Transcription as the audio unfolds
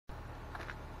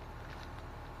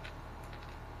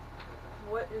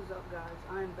What is up, guys?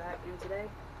 I'm back, and today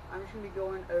I'm just going to be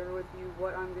going over with you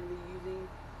what I'm going to be using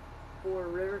for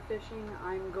river fishing.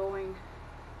 I'm going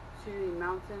to the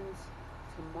mountains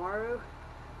tomorrow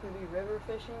to be river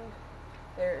fishing.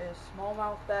 There is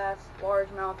smallmouth bass,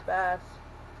 largemouth bass,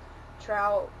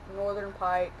 trout, northern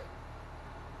pike,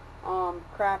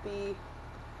 crappie,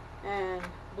 and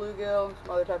bluegill, and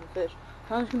some other type of fish.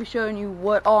 I'm just going to be showing you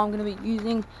what all I'm going to be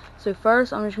using. So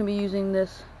first, I'm just going to be using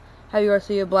this Heavy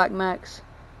Garcia Black Max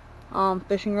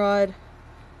fishing rod,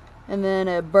 and then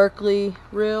a Berkley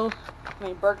rod,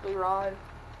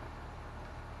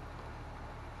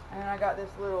 and I got this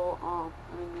little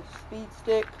this speed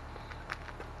stick,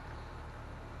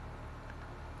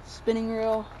 spinning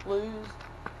reel, blues,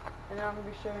 and then I'm going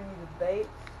to be showing you the baits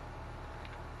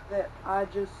that I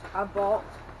bought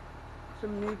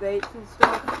some new baits and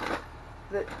stuff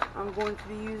that I'm going to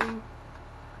be using.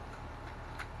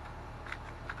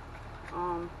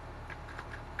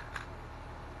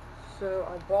 So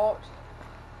I bought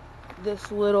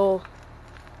this little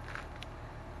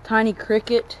tiny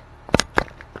cricket. I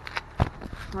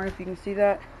don't know if you can see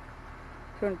that.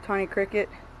 It's a tiny cricket.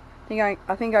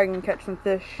 I think I can catch some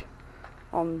fish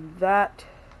on that.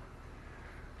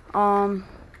 Yeah,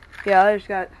 I just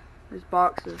got this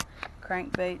box of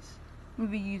crankbaits. I'm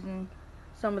gonna be using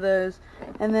some of those,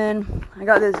 and then I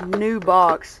got this new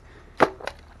box,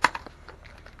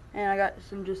 and I got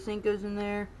some Jacincos in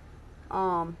there.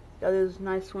 Got those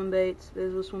nice swim baits.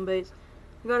 Those are swim baits.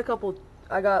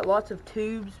 I got lots of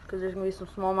tubes because there's gonna be some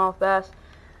smallmouth bass.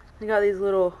 I got these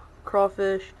little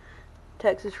crawfish,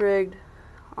 Texas rigged.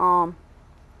 I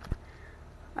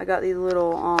got these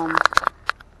little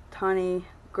tiny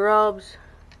grubs.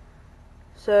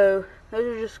 So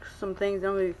those are just some things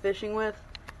I'm gonna be fishing with.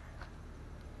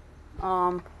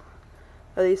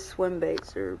 These swim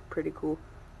baits are pretty cool.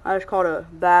 I just caught a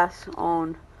bass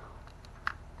on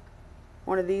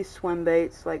one of these swim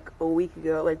baits like a week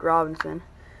ago at Lake Robinson.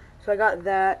 So I got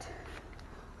that.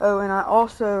 Oh, and I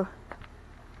also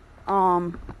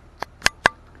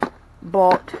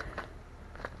bought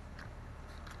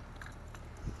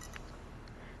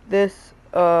this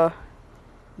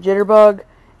jitterbug.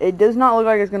 It does not look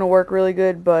like it's gonna work really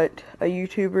good, but a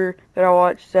YouTuber that I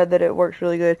watched said that it works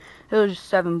really good. It was just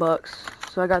 $7,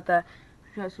 so I got that.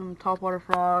 I got some topwater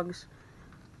frogs.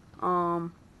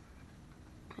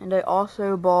 And I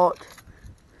also bought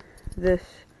this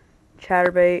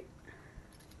chatterbait.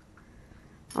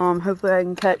 Hopefully I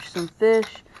can catch some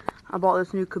fish. I bought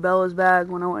this new Cabela's bag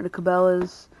when I went to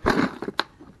Cabela's.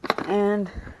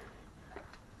 And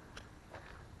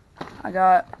I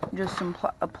got just some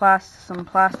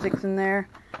plastics in there.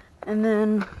 And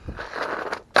then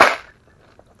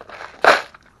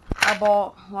I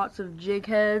bought lots of jig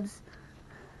heads.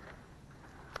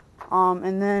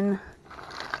 And then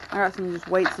I got some just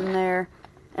weights in there.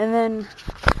 And then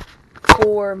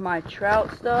for my trout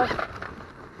stuff,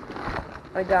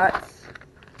 I'm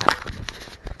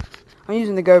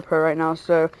using the GoPro right now,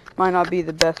 so it might not be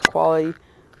the best quality.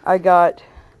 I got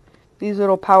these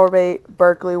little Powerbait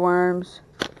Berkley worms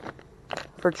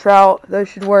for trout. Those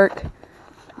should work.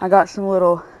 I got some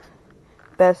little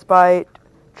Best Bite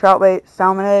trout bait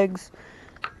salmon eggs.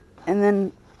 And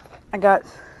then I got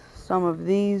some of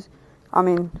these.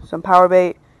 Some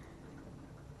Powerbait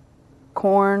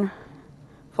corn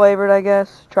flavored, I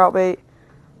guess, trout bait.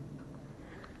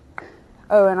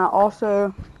 Oh, and I don't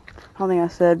think I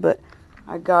said, but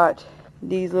I got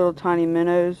these little tiny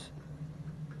minnows.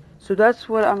 So that's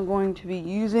what I'm going to be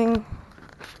using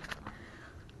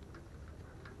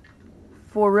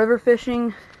for river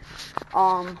fishing.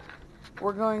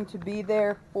 We're going to be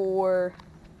there for,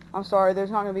 I'm sorry,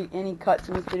 there's not going to be any cuts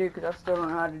in this video because I still don't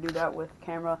know how to do that with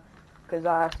camera, because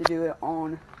I have to do it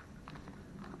on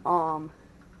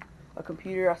a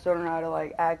computer. I still don't know how to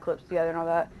like add clips together and all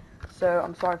that, so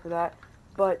I'm sorry for that.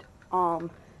 But we're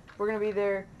gonna be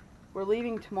there. We're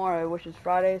leaving tomorrow, which is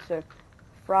Friday, so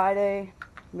Friday,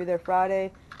 we'll be there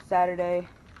Friday, Saturday,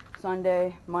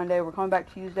 Sunday, Monday. We're coming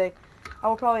back Tuesday. I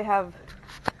will probably have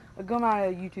a good amount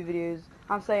of YouTube videos.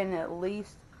 I'm saying at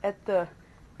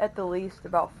the least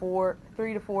about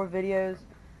 3 to 4 videos.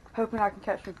 Hoping I can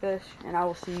catch some fish, and I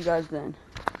will see you guys then.